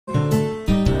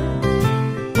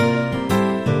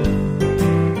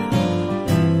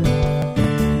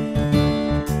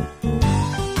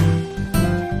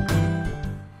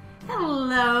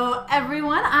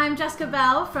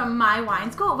Bell from My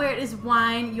Wine School, where it is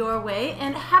wine your way.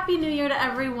 And Happy New Year to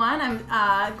everyone. I'm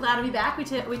glad to be back. We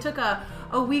took a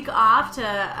week off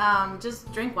to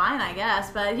just drink wine, I guess.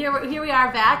 But here we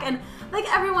are back. And I'd like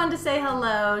everyone to say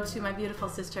hello to my beautiful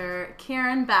sister,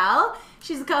 Karen Bell.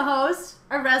 She's the co-host,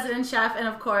 our resident chef, and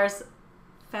of course,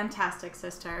 fantastic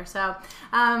sister. So,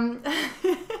 you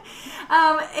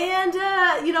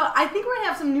know, I think we're gonna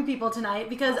have some new people tonight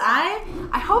because I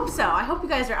hope so. I hope you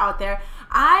guys are out there.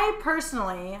 I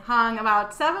personally hung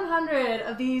about 700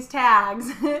 of these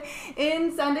tags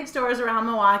in Sundick stores around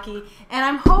Milwaukee, and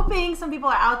I'm hoping some people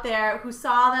are out there who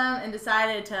saw them and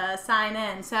decided to sign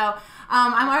in. So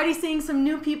I'm already seeing some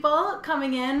new people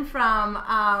coming in from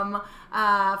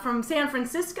San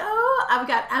Francisco. I've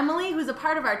got Emily, who's a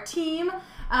part of our team.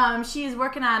 She is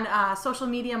working on social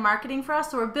media marketing for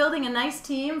us, so we're building a nice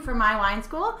team for My Wine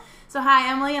School. So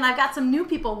hi, Emily, and I've got some new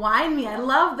people. Wine Me, I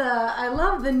love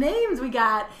the names we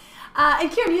got. And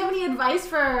Karen, do you have any advice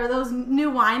for those new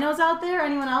winos out there?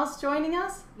 Anyone else joining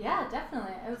us? Yeah,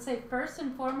 definitely. I would say first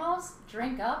and foremost,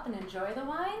 drink up and enjoy the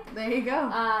wine. There you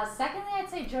go. Secondly, I'd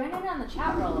say join in on the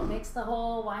chat roll. It makes the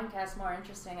whole WineCast more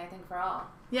interesting, I think, for all.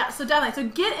 Yeah, so definitely. So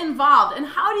get involved. And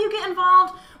how do you get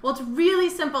involved? Well, it's really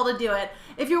simple to do it.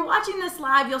 If you're watching this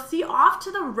live, you'll see off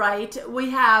to the right,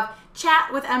 we have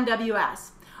chat with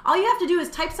MWS. All you have to do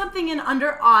is type something in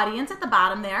under audience at the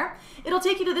bottom there. It'll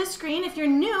take you to this screen. If you're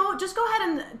new, just go ahead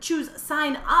and choose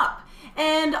sign up.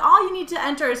 And all you need to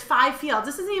enter is 5 fields.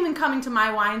 This isn't even coming to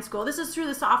My Wine School. This is through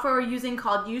the software we're using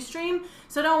called Ustream.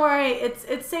 So don't worry,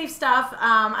 it's safe stuff.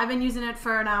 I've been using it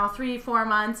for now 3-4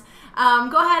 months.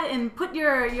 Go ahead and put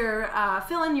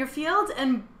fill in your fields,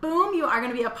 and boom, you are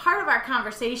going to be a part of our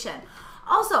conversation.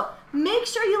 Also, make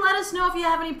sure you let us know if you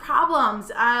have any problems.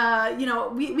 You know,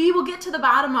 we will get to the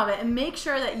bottom of it and make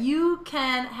sure that you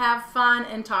can have fun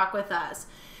and talk with us.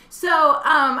 So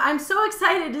I'm so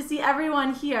excited to see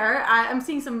everyone here. I'm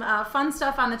seeing some fun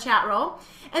stuff on the chat roll.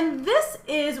 And this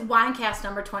is WineCast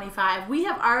number 25. We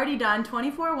have already done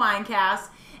 24 WineCasts.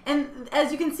 And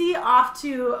as you can see off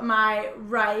to my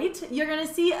right, you're going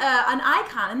to see an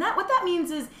icon. And what that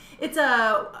means is it's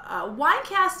a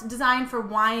WineCast designed for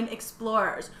wine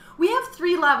explorers. We have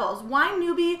 3 levels: Wine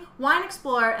Newbie, Wine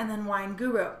Explorer, and then Wine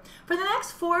Guru. For the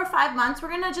next 4 or 5 months, we're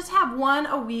going to just have one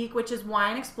a week, which is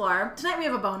Wine Explorer. Tonight we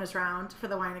have a bonus round for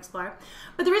the Wine Explorer.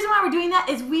 But the reason why we're doing that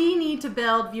is we need to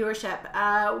build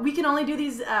viewership. We can only do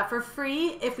these for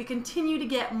free if we continue to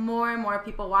get more and more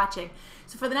people watching.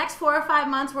 So for the next 4 or 5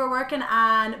 months, we're working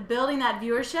on building that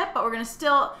viewership, but we're going to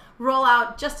still roll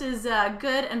out just as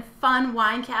good and fun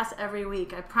WineCasts every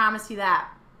week. I promise you that.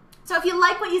 So if you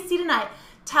like what you see tonight,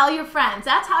 tell your friends.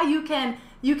 That's how you can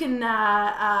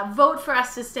vote for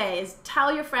us to stay, is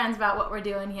tell your friends about what we're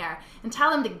doing here and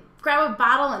tell them to grab a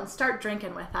bottle and start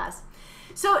drinking with us.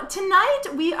 So tonight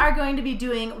we are going to be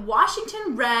doing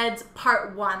Washington Reds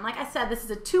Part 1. Like I said, this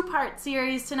is a 2-part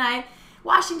series tonight.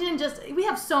 Washington, we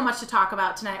have so much to talk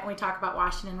about tonight when we talk about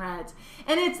Washington Reds.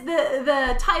 And it's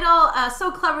the title, so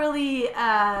cleverly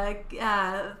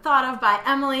thought of by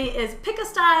Emily, is Pick a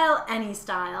Style, Any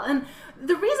Style. And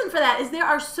the reason for that is there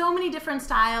are so many different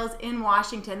styles in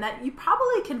Washington that you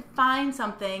probably can find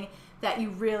something that you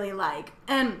really like.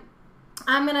 And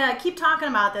I'm going to keep talking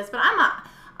about this, but I'm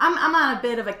on a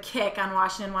bit of a kick on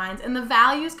Washington wines, and the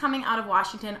values coming out of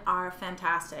Washington are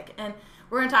fantastic. And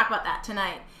we're going to talk about that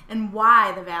tonight and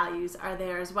why the values are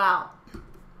there as well.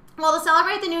 Well, to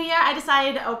celebrate the new year, I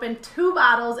decided to open 2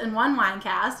 bottles in one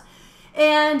WineCast.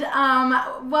 And,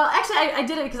 well, actually, I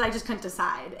did it because I just couldn't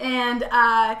decide. And,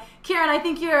 Karen, I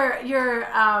think you're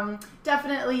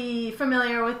definitely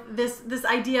familiar with this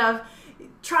idea of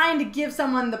trying to give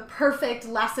someone the perfect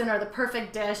lesson or the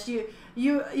perfect dish.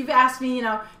 You've asked me, you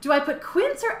know, do I put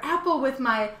quince or apple with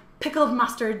my pickled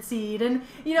mustard seed? And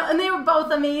you know, and they were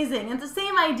both amazing. And the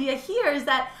same idea here is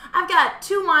that I've got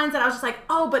 2 wines that I was just like,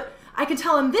 oh, but I can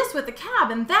tell them this with the Cab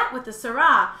and that with the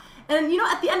Syrah. And you know,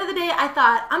 at the end of the day, I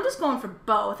thought I'm just going for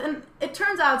both. And it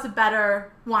turns out it's a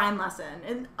better wine lesson.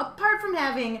 And apart from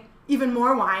having even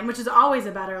more wine, which is always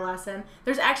a better lesson,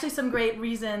 there's actually some great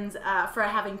reasons for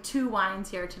having 2 wines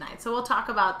here tonight. So we'll talk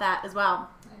about that as well.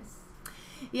 Nice.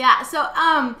 Yeah. So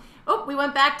oh, we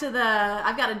went back to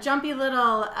I've got a jumpy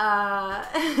little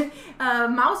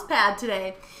mouse pad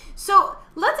today. So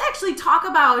let's actually talk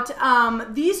about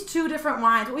these 2 different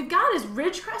wines. What we've got is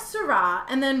Ridgecrest Syrah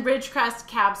and then Ridgecrest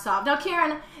Cab Sauv. Now,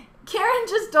 Karen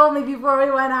just told me before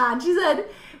we went on, she said,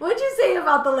 what'd you say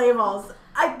about the labels?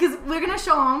 Because we're going to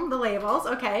show them the labels,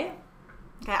 okay?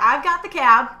 Okay, I've got the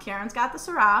Cab. Karen's got the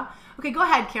Syrah. Okay, go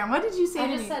ahead, Karen. What did you say I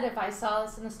to just me? said if I saw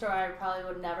this in the store, I probably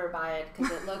would never buy it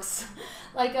because it looks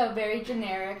like a very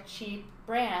generic, cheap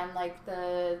brand, like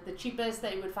the cheapest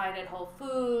that you would find at Whole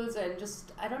Foods, and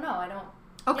just, I don't know,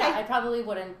 Okay. Yeah, I probably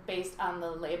wouldn't based on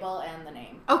the label and the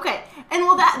name. Okay, and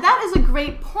well, that is a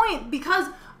great point, because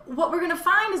what we're going to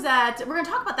find is that, we're going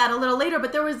to talk about that a little later,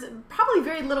 but there was probably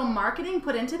very little marketing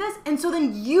put into this, and so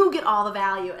then you get all the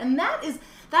value, and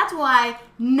that's why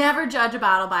never judge a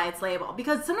bottle by its label,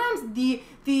 because sometimes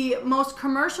the most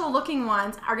commercial looking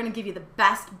ones are going to give you the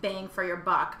best bang for your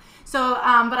buck. So,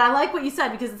 but I like what you said,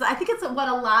 because I think it's what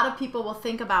a lot of people will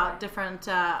think about different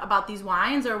about these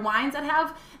wines, or wines that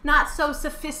have not so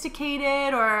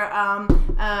sophisticated or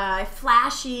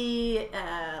flashy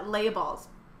labels.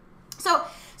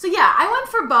 So yeah, I went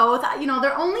for both. You know,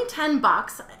 they're only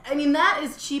 $10. I mean, that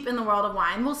is cheap in the world of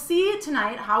wine. We'll see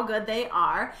tonight how good they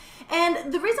are.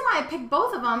 And the reason why I picked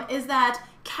both of them is that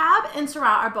Cab and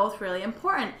Syrah are both really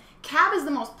important. Cab is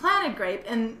the most planted grape,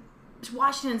 and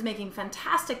Washington's making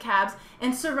fantastic Cabs,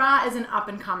 and Syrah is an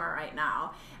up-and-comer right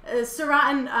now.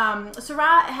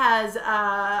 Syrah has,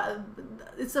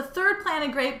 it's a third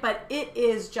planted grape, but it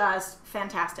is just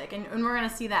fantastic, and we're going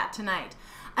to see that tonight.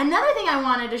 Another thing I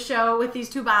wanted to show with these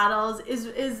two bottles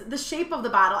is the shape of the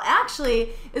bottle actually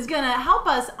is going to help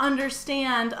us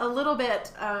understand a little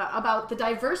bit about the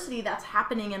diversity that's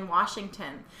happening in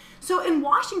Washington. So in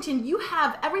Washington, you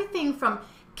have everything from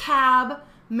Cab,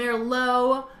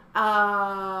 Merlot,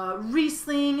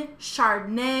 Riesling,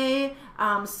 Chardonnay,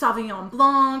 Sauvignon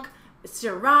Blanc,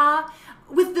 Syrah.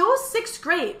 With those 6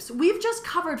 grapes, we've just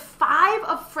covered 5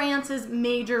 of France's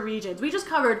major regions. We just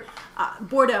covered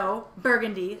Bordeaux,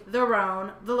 Burgundy, the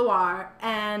Rhone, the Loire,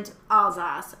 and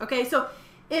Alsace. Okay, so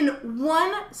in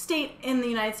one state in the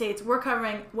United States, we're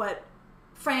covering what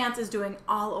France is doing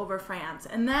all over France,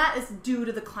 and that is due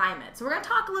to the climate. So we're going to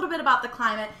talk a little bit about the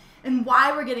climate and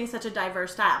why we're getting such a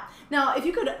diverse style. Now, if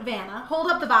you could, Vanna,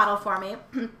 hold up the bottle for me.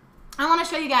 I want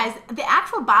to show you guys the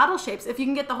actual bottle shapes. If you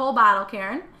can get the whole bottle,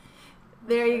 Karen.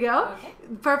 There you go. Okay.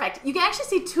 Perfect. You can actually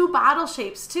see 2 bottle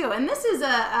shapes too. And this is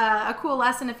a cool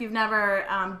lesson if you've never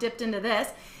dipped into this.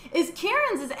 Is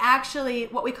Karen's is actually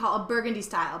what we call a Burgundy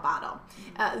style bottle.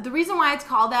 The reason why it's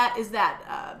called that is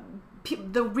that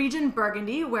the region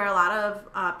Burgundy, where a lot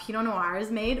of Pinot Noir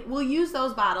is made, will use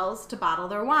those bottles to bottle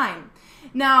their wine.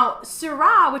 Now,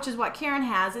 Syrah, which is what Karen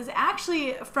has, is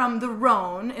actually from the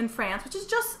Rhone in France, which is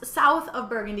just south of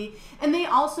Burgundy, and they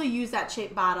also use that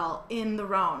shaped bottle in the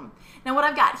Rhone. Now, what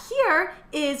I've got here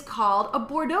is called a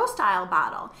Bordeaux-style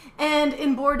bottle, and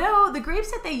in Bordeaux, the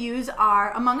grapes that they use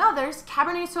are, among others,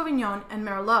 Cabernet Sauvignon and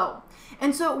Merlot.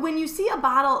 And so when you see a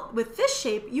bottle with this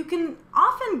shape, you can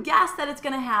often guess that it's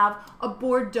going to have a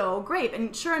Bordeaux grape.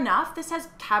 And sure enough, this has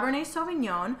Cabernet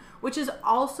Sauvignon, which is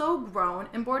also grown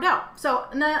in Bordeaux. So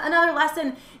another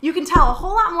lesson, you can tell a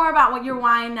whole lot more about what your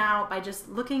wine now by just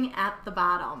looking at the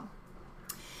bottle.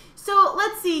 So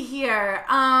let's see here.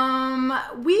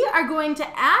 We are going to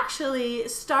actually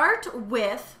start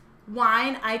with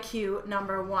wine IQ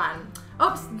number 1.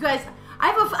 Oops, you guys,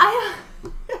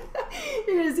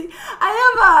 you're gonna see.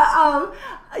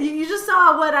 You just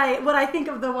saw what I think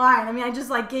of the wine. I mean, I just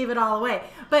like gave it all away.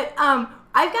 But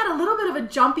I've got a little bit of a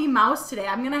jumpy mouse today.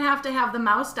 I'm gonna have to have the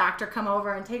mouse doctor come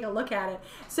over and take a look at it.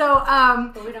 So,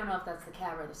 but we don't know if that's the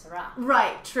Cab or the Syrah.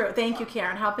 Right, true. Thank you,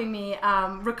 Karen, helping me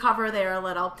recover there a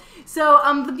little. So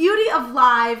the beauty of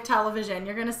live television,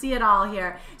 you're gonna see it all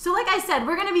here. So like I said,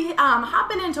 we're gonna be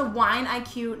hopping into wine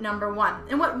IQ number 1.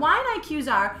 And what wine IQs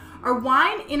are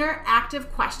wine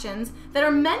interactive questions that are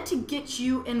meant to get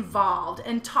you involved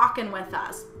and talking with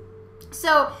us.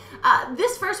 So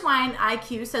this first wine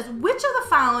IQ says, which of the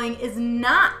following is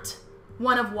not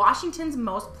one of Washington's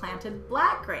most planted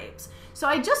black grapes? So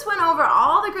I just went over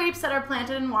all the grapes that are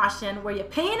planted in Washington. Were you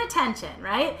paying attention,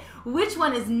 right? Which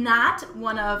one is not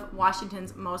one of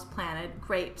Washington's most planted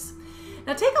grapes?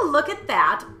 Now take a look at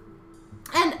that.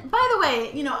 And by the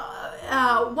way, you know,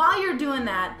 while you're doing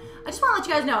that, I just want to let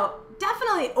you guys know,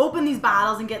 definitely open these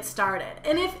bottles and get started.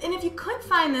 And if you couldn't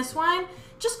find this wine,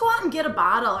 just go out and get a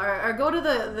bottle, or go to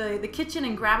the kitchen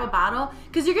and grab a bottle,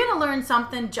 because you're going to learn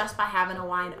something just by having a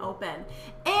wine open.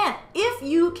 And if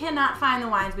you cannot find the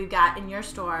wines we've got in your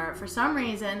store for some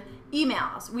reason, email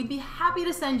us. We'd be happy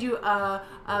to send you a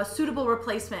suitable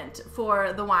replacement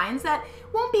for the wines that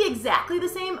won't be exactly the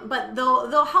same, but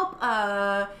they'll help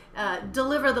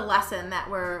deliver the lesson that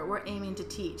we're aiming to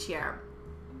teach here.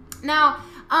 Now,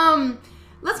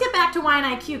 let's get back to wine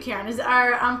IQ, Karen.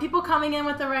 Are people coming in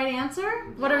with the right answer?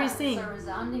 What are we seeing? It's a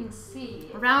resounding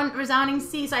C. Resounding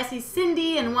C. So I see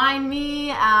Cindy and Wine Me.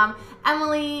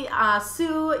 Emily,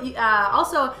 Sue,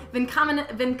 also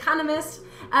Vinconomist.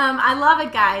 I love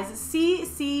it, guys.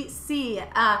 CCC.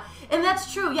 And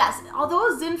that's true, yes.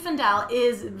 Although Zinfandel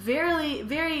is very,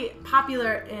 very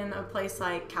popular in a place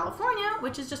like California,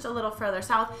 which is just a little further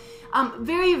south,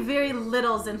 very, very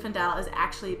little Zinfandel is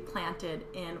actually planted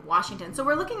in Washington. So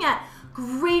we're looking at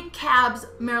great Cabs,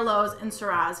 Merlots, and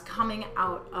Syrahs coming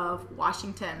out of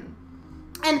Washington.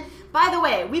 And by the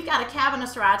way, we've got a Cab and a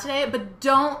Syrah today, but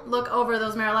don't look over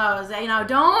those Merlots. You know,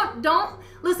 don't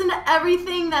listen to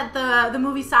everything that the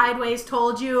movie Sideways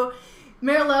told you.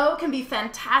 Merlot can be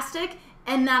fantastic,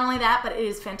 and not only that, but it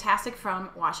is fantastic from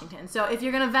Washington. So if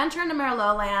you're going to venture into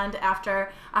Merlot land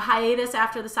after a hiatus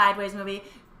after the Sideways movie,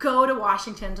 go to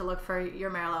Washington to look for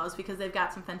your Merlots because they've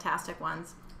got some fantastic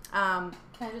ones. Can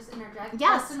I just interject?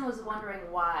 Yes. Justin was wondering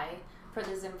why for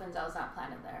the Zinfandel is not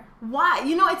planted there. Why?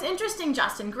 You know, it's interesting,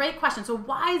 Justin. Great question. So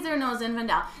why is there no Zinfandel?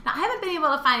 Now, I haven't been able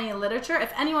to find any literature.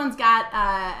 If anyone's got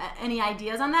any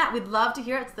ideas on that, we'd love to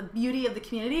hear it. It's the beauty of the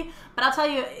community. But I'll tell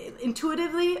you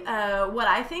intuitively what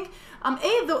I think.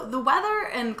 The weather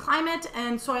and climate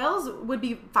and soils would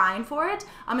be fine for it.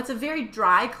 It's a very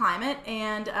dry climate,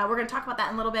 and we're going to talk about that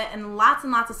in a little bit, and lots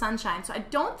of sunshine. So I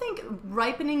don't think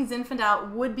ripening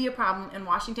Zinfandel would be a problem in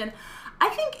Washington. I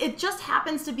think it just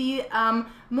happens to be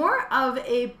more of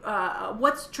a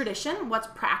what's tradition, what's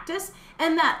practice,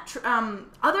 and that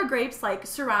other grapes like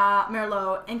Syrah,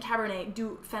 Merlot, and Cabernet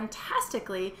do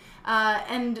fantastically,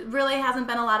 and really hasn't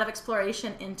been a lot of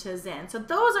exploration into Zin. So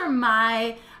those are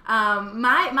my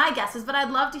my guesses, but I'd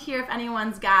love to hear if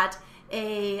anyone's got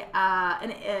you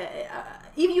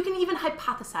can even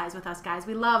hypothesize with us, guys.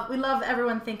 We love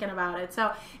everyone thinking about it.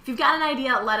 So if you've got an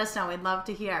idea, let us know. We'd love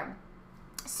to hear.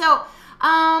 So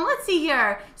let's see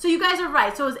here. So you guys are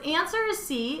right. So his answer is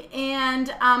C. And,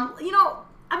 you know,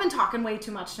 I've been talking way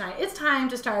too much tonight. It's time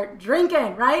to start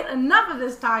drinking, right? Enough of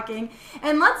this talking.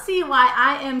 And let's see why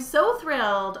I am so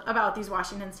thrilled about these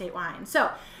Washington State wines.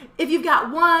 So if you've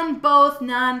got one, both,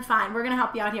 none, fine. We're going to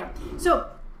help you out here. So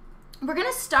we're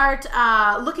going to start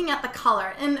looking at the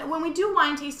color. And when we do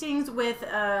wine tastings with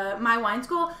my wine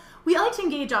school, we like to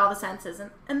engage all the senses,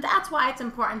 and that's why it's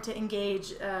important to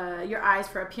engage your eyes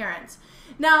for appearance.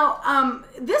 Now,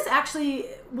 this actually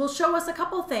will show us a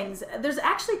couple things. There's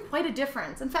actually quite a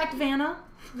difference. In fact, Vanna,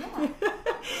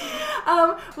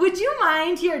 yeah. Would you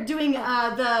mind here doing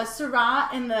the Syrah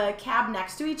and the Cab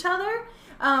next to each other,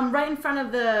 right in front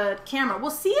of the camera? We'll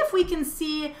see if we can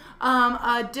see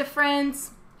a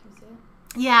difference. Can you see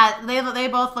it? Yeah, they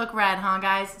both look red, huh,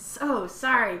 guys? So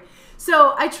sorry.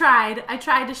 So I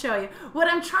tried to show you. What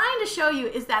I'm trying to show you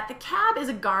is that the Cab is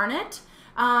a garnet,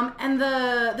 and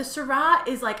the Syrah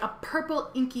is like a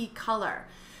purple inky color.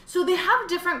 So they have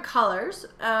different colors,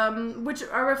 which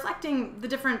are reflecting the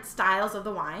different styles of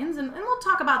the wines, and we'll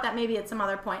talk about that maybe at some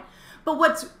other point. But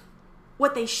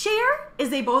what they share is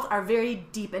they both are very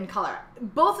deep in color.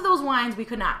 Both of those wines we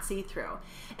could not see through.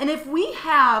 And if we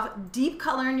have deep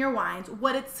color in your wines,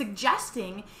 what it's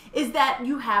suggesting is that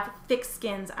you have thick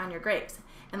skins on your grapes.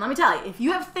 And let me tell you, if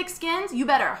you have thick skins, you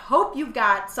better hope you've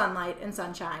got sunlight and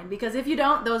sunshine, because if you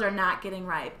don't, those are not getting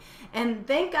ripe. And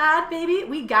thank God, baby,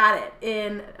 we got it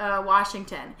in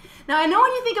Washington. Now, I know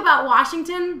when you think about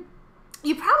Washington,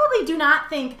 you probably do not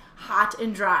think hot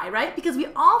and dry, right? Because we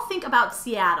all think about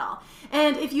Seattle.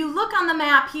 And if you look on the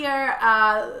map here,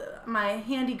 my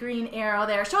handy green arrow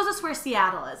there shows us where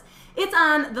Seattle is. It's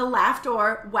on the left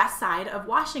or west side of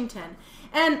Washington.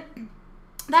 And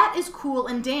that is cool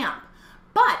and damp.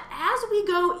 But as we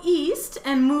go east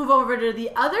and move over to the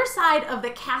other side of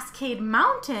the Cascade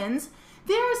Mountains,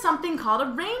 there is something called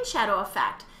a rain shadow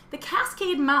effect. The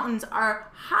Cascade Mountains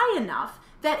are high enough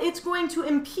that it's going to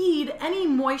impede any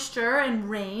moisture and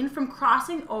rain from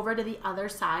crossing over to the other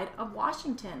side of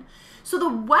Washington. So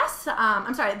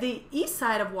the east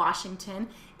side of Washington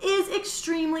is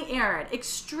extremely arid,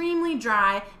 extremely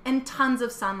dry, and tons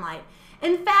of sunlight.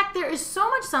 In fact, there is so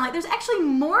much sunlight. There's actually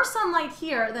more sunlight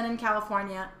here than in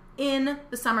California in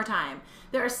the summertime.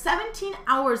 There are 17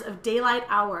 hours of daylight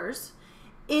hours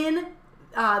in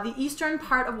the eastern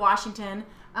part of Washington,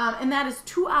 and that is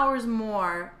 2 hours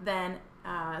more than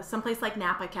someplace like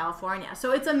Napa, California.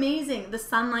 So it's amazing the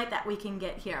sunlight that we can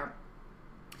get here.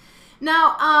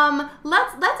 Now,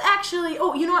 let's actually,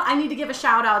 oh, you know what? I need to give a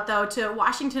shout out, though, to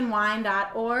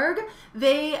WashingtonWine.org.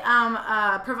 They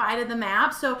provided the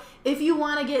map. So if you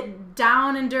want to get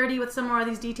down and dirty with some more of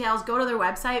these details, go to their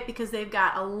website because they've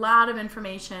got a lot of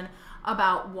information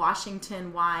about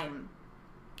Washington wine.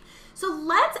 So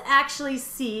let's actually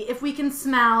see if we can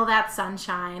smell that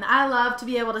sunshine. I love to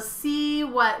be able to see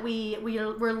what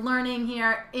we're learning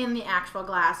here in the actual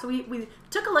glass. So we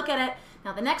took a look at it.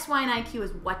 Now the next wine IQ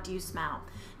is, what do you smell?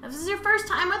 Now if this is your first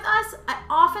time with us, I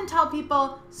often tell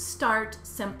people, start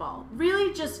simple.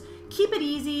 Really just keep it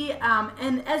easy,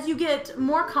 and as you get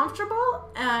more comfortable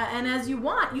and as you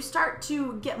want, you start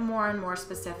to get more and more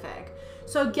specific.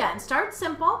 So again, start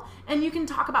simple, and you can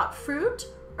talk about fruit,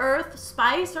 earth,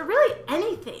 spice, or really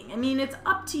anything. I mean, it's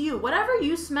up to you. Whatever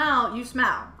you smell, you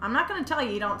smell. I'm not going to tell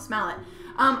you don't smell it.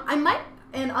 I might,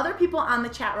 and other people on the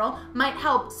chat roll might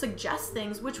help suggest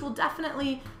things, which will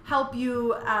definitely help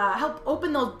you help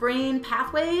open those brain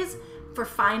pathways for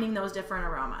finding those different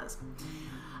aromas.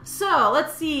 So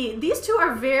let's see. These two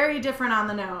are very different on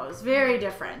the nose. Very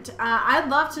different. I'd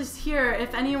love to hear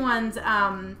if anyone's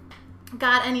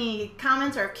got any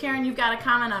comments, or if Karen, you've got a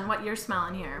comment on what you're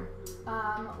smelling here.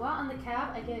 Well, on the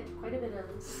cab, I get quite a bit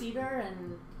of cedar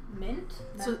and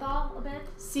menthol a bit.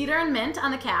 Cedar and mint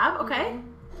on the cab, okay.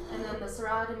 Mm-hmm. And then the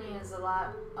Syrah to me is a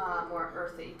lot more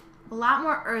earthy. A lot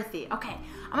more earthy. Okay,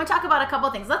 I'm going to talk about a couple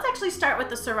of things. Let's actually start with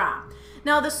the Syrah.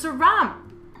 Now, the Syrah,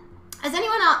 if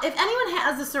anyone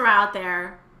has a Syrah out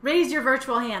there, raise your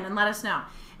virtual hand and let us know.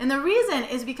 And the reason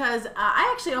is because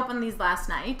I actually opened these last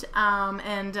night,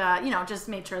 and just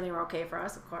made sure they were okay for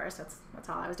us. Of course, that's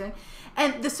all I was doing.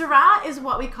 And the Syrah is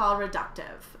what we call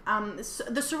reductive.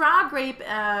 The Syrah grape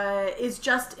is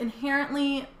just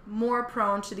inherently more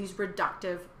prone to these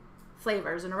reductive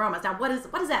flavors and aromas. Now, what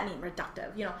does that mean,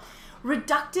 reductive?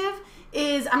 Reductive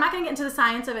is, I'm not going to get into the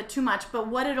science of it too much, but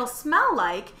what it'll smell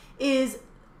like is,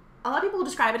 a lot of people will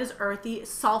describe it as earthy.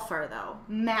 Sulfur, though,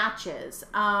 matches,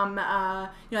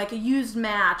 like a used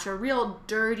match, or real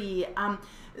dirty,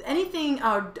 anything.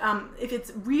 If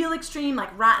it's real extreme, like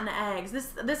rotten eggs.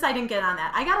 This I didn't get on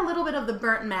that. I got a little bit of the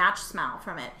burnt match smell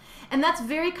from it, and that's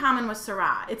very common with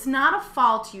Syrah. It's not a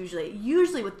fault usually.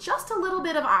 Usually, with just a little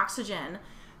bit of oxygen,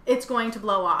 it's going to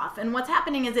blow off. And what's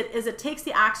happening is it takes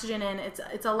the oxygen in.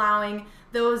 It's allowing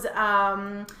those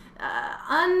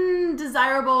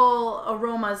undesirable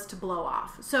aromas to blow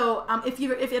off. So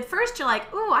if at first you're like,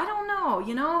 oh, I don't know,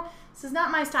 this is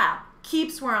not my style,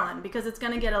 keep swirling, because it's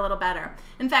going to get a little better.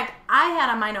 In fact, I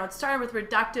had on my notes, started with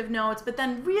reductive notes, but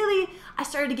then really I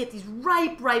started to get these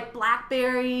ripe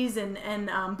blackberries and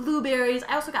blueberries.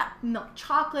 I also got milk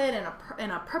chocolate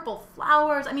and a purple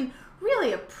flowers. I mean,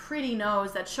 really a pretty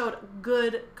nose that showed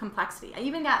good complexity. I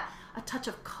even got a touch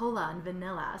of cola and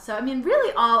vanilla. So I mean,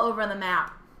 really all over the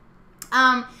map.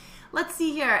 Let's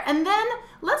see here. And then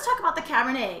let's talk about the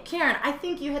Cabernet. Karen, I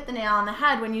think you hit the nail on the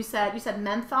head when you said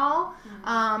menthol.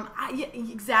 Mm-hmm.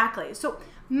 Exactly. So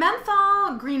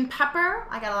menthol, green pepper.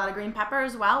 I got a lot of green pepper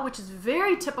as well, which is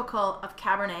very typical of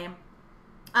Cabernet.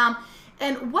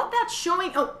 And what that's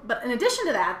showing, but in addition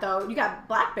to that, though, you got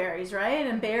blackberries, right?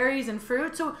 And berries and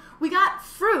fruit. So we got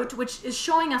fruit, which is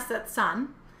showing us that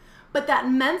sun. But that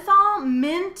menthol,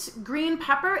 mint, green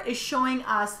pepper is showing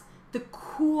us the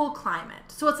cool climate.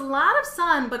 So it's a lot of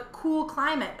sun, but cool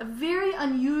climate. A very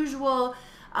unusual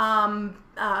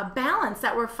balance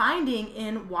that we're finding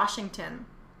in Washington.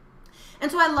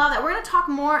 And so I love that. We're going to talk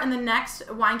more in the next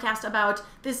WineCast about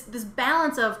this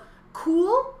balance of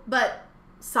cool, but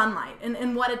sunlight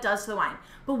and what it does to the wine.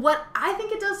 But what I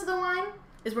think it does to the wine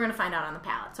is we're going to find out on the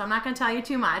palate. So I'm not going to tell you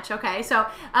too much, okay? So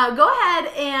go ahead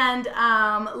and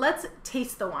let's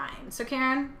taste the wine. So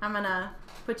Karen, I'm going to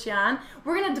put you on.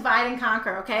 We're going to divide and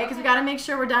conquer, okay? Because we got to make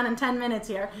sure we're done in 10 minutes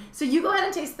here. So you go ahead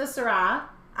and taste the Syrah.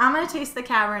 I'm going to taste the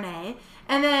Cabernet.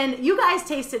 And then you guys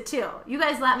taste it too. You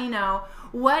guys let me know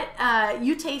what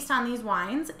you taste on these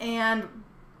wines. And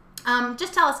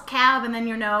just tell us Cab and then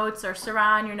your notes, or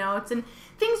Syrah and your notes. And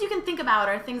things you can think about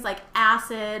are things like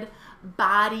acid,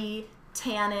 body,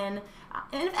 tannin.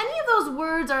 And if any of those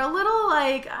words are a little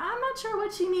like, I'm not sure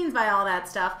what she means by all that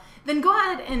stuff, then go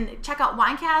ahead and check out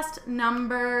WineCAST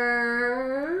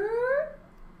number,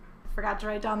 I forgot to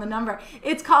write down the number.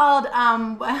 It's called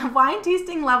Wine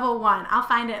Tasting Level 1. I'll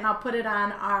find it and I'll put it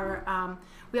on our,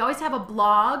 we always have a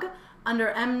blog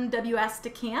under MWS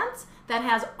Decants that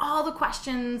has all the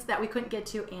questions that we couldn't get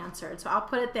to answered. So I'll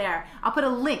put it there. I'll put a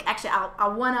link. Actually,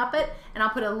 I'll one-up it, and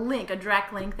I'll put a link, a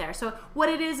direct link there. So what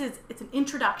it is it's an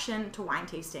introduction to wine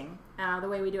tasting, the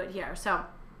way we do it here. So,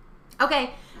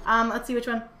 okay, let's see which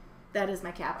one. That is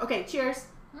my Cab. Okay, cheers.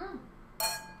 Mm.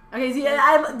 Okay, do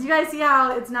you guys see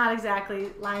how it's not exactly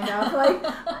lined up? Like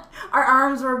our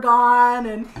arms were gone,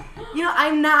 and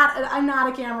I'm not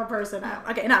a camera person.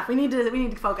 Okay, enough. We need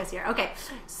to focus here. Okay,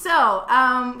 so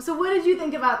what did you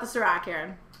think about the Syrah,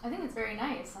 Karen? I think it's very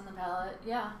nice on the palate.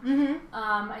 Yeah.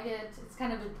 Mm-hmm. It's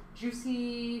kind of a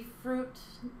juicy fruit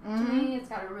to me. It's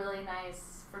got a really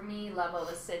nice, for me, level of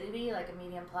acidity, like a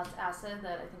medium plus acid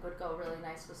that I think would go really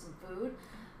nice with some food.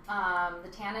 The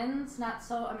tannins,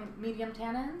 medium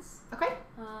tannins. Okay.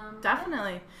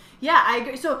 Definitely. Yeah, I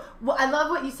agree. So I love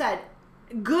what you said.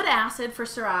 Good acid for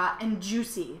Syrah and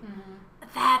juicy.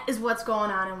 That is what's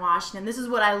going on in Washington. This is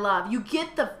what I love. You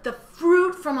get the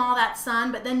fruit from all that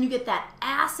sun, but then you get that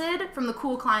acid from the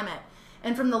cool climate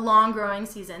and from the long growing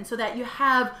season, so that you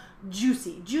have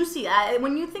juicy.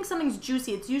 When you think something's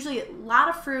juicy, it's usually a lot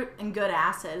of fruit and good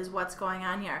acid is what's going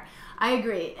on here. I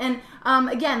agree. And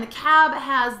again, the Cab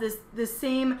has this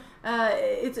same.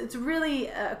 It's really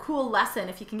a cool lesson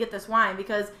if you can get this wine,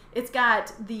 because it's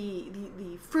got the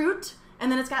fruit,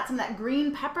 and then it's got some of that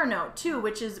green pepper note too,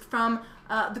 which is from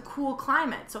the cool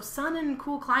climate. So sun and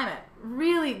cool climate,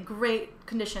 really great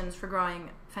conditions for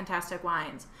growing fantastic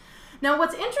wines. Now,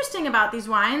 what's interesting about these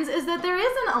wines is that there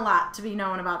isn't a lot to be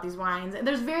known about these wines.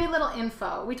 There's very little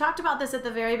info. We talked about this at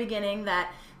the very beginning,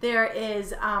 that there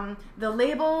is, the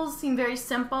labels seem very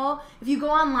simple. If you go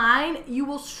online, you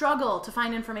will struggle to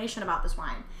find information about this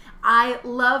wine. I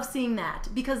love seeing that,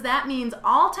 because that means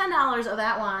all $10 of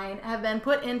that wine have been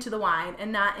put into the wine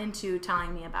and not into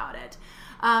telling me about it.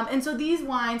 And so these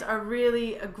wines are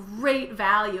really a great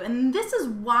value. And this is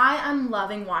why I'm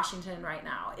loving Washington right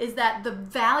now, is that the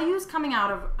values coming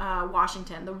out of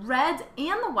Washington, the reds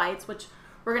and the whites, which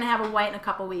we're going to have a white in a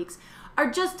couple weeks, are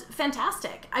just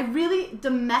fantastic. I really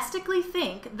domestically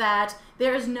think that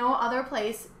there is no other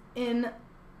place in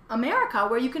America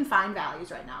where you can find values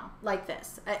right now like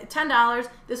this. At $10,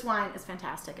 this wine is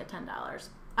fantastic at $10.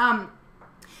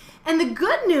 And the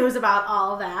good news about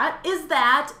all of that is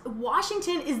that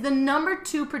Washington is the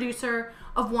 #2 producer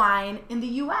of wine in the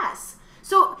U.S.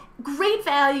 So great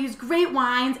values, great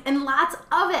wines, and lots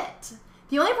of it.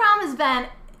 The only problem has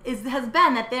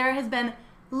been that there has been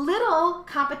little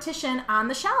competition on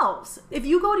the shelves. If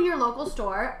you go to your local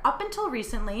store, up until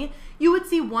recently, you would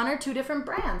see 1 or 2 different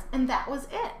brands, and that was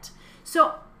it.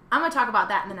 So I'm going to talk about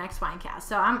that in the next WineCast.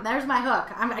 So there's my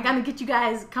hook. I got to get you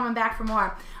guys coming back for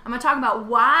more. I'm going to talk about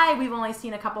why we've only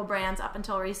seen a couple brands up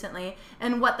until recently,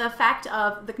 and what the effect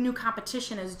of the new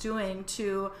competition is doing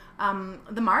to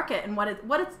the market, and what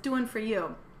it's doing for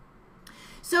you.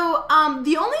 So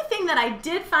the only thing that I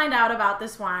did find out about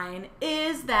this wine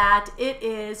is that it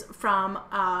is from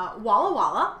Walla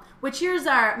Walla, which here's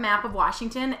our map of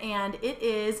Washington, and it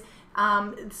is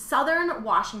southern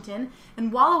Washington.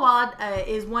 And Walla Walla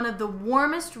is one of the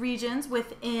warmest regions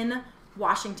within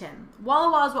Washington.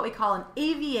 Walla Walla is what we call an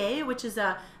AVA, which is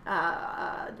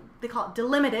they call it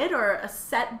delimited, or a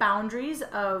set boundaries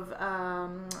of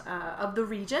the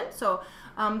region. So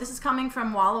this is coming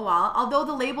from Walla Walla, although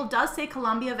the label does say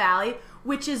Columbia Valley,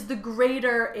 which is the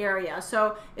greater area.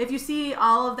 So if you see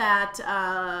all of that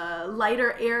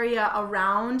lighter area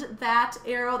around that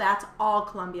arrow, that's all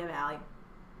Columbia Valley.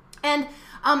 And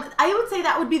I would say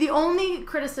that would be the only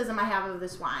criticism I have of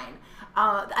this wine.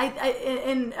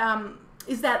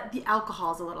 Is that the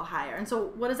alcohol is a little higher. And so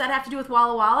what does that have to do with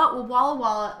Walla Walla? Well, Walla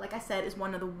Walla, like I said, is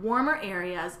one of the warmer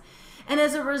areas. And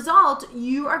as a result,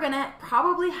 you are going to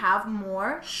probably have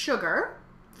more sugar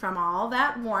from all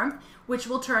that warmth, which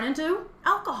will turn into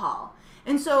alcohol.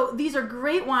 And so these are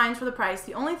great wines for the price.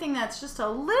 The only thing that's just a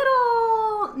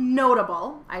little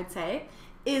notable, I'd say,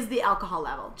 is the alcohol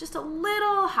level. Just a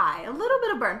little high, a little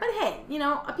bit of burn. But hey, you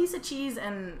know, a piece of cheese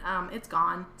and it's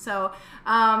gone. So,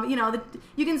 you know,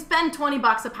 you can spend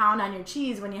 $20 a pound on your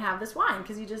cheese when you have this wine,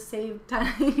 because you just saved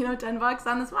 $10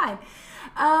 on this wine.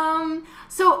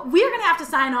 So we're going to have to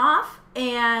sign off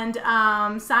and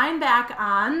sign back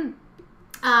on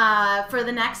for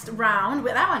the next round.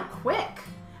 That went quick.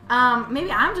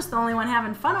 Maybe I'm just the only one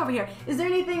having fun over here. Is there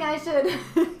anything I should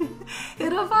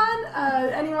hit up on?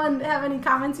 Anyone have any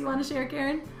comments you want to share,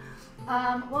 Karen?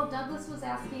 Well, Douglas was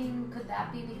asking, could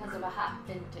that be because of a hot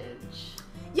vintage?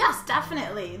 Yes,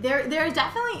 definitely. There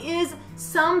definitely is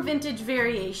some vintage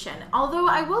variation. Although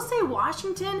I will say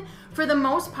Washington, for the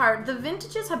most part, the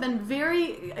vintages have been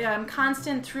very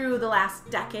constant through the last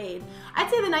decade. I'd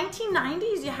say the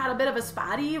 1990s, you had a bit of a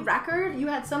spotty record. You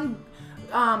had some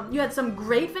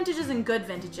great vintages and good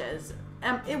vintages.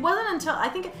 It wasn't until, I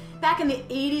think, back in the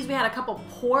 80s we had a couple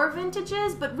poor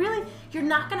vintages, but really, you're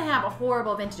not going to have a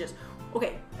horrible vintages.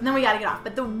 Okay, and then we got to get off.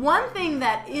 But the one thing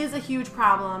that is a huge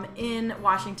problem in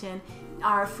Washington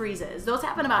are freezes. Those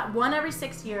happen about 1 every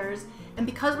 6 years, and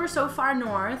because we're so far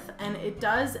north, and it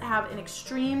does have an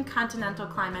extreme continental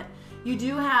climate, you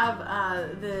do have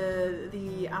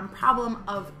the problem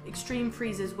of extreme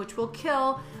freezes, which will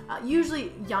kill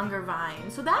usually younger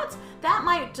vines. So that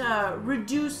might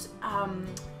reduce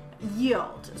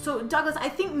yield. So Douglas, I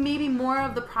think maybe more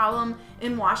of the problem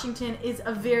in Washington is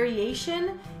a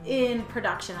variation in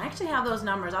production. I actually have those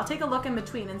numbers. I'll take a look in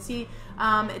between and see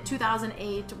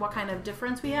 2008 what kind of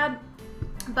difference we had.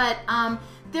 But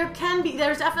there's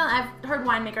definitely, I've heard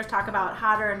winemakers talk about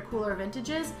hotter and cooler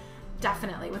vintages,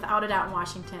 definitely, without a doubt in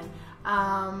Washington.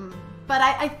 But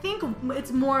I think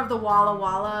it's more of the Walla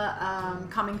Walla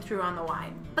coming through on the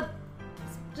wine. But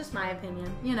just my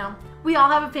opinion, you know. We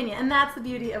all have opinion, and that's the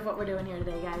beauty of what we're doing here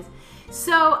today, guys.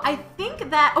 So I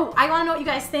think that, I want to know what you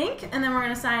guys think, and then we're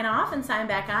going to sign off and sign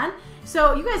back on.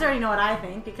 So you guys already know what I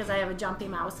think because I have a jumpy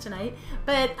mouse tonight.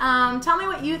 But tell me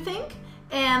what you think.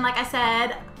 And like I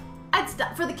said,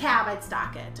 for the cab, I'd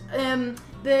stock it.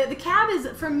 The cab is,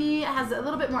 for me, has a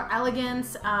little bit more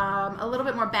elegance, a little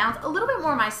bit more bounce, a little bit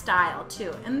more my style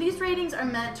too. And these ratings are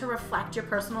meant to reflect your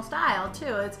personal style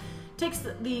too. It takes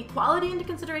the quality into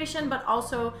consideration, but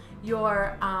also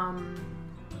your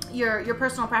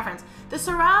personal preference. The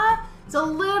Syrah is a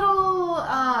little,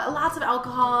 lots of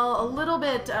alcohol, a little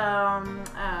bit,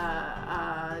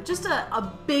 just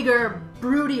a bigger,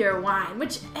 broodier wine,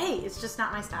 which, hey, it's just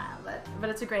not my style, but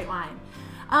it's a great wine.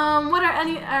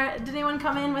 Did anyone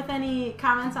come in with any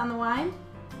comments on the wine?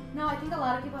 No, I think a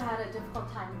lot of people had a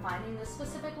difficult time finding this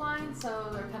specific wine, so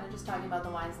they're kind of just talking about the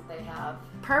wines that they have.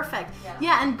 Perfect.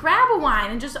 Yeah, and grab a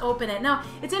wine and just open it. Now,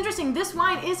 it's interesting, this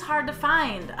wine is hard to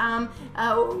find.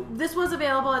 This was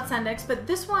available at Sendix, but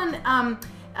this one,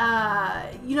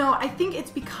 you know, I think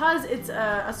it's because it's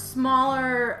a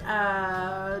smaller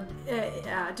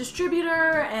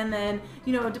distributor, and then,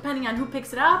 you know, depending on who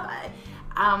picks it up,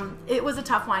 it was a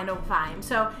tough wine to find.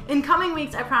 So in coming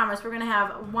weeks, I promise, we're going to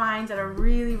have wines that are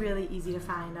really, really easy to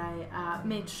find. I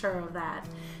made sure of that.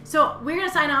 So we're going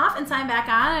to sign off and sign back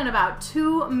on in about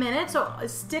 2 minutes. So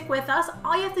stick with us.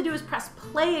 All you have to do is press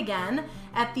play again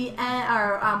at the end,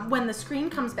 or when the screen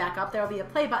comes back up, there will be a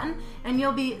play button, and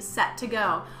you'll be set to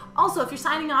go. Also, if you're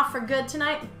signing off for good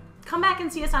tonight, come back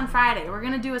and see us on Friday. We're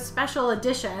going to do a special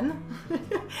edition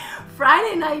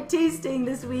Friday night tasting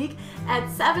this week at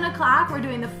 7 o'clock. We're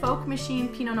doing the Folk Machine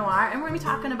Pinot Noir, and we're going to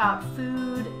be talking about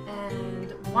food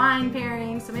and wine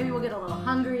pairing, so maybe we'll get a little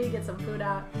hungry, get some food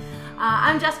out.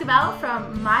 I'm Jessica Bell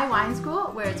from My Wine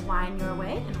School, where it's wine your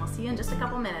way, and we'll see you in just a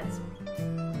couple minutes.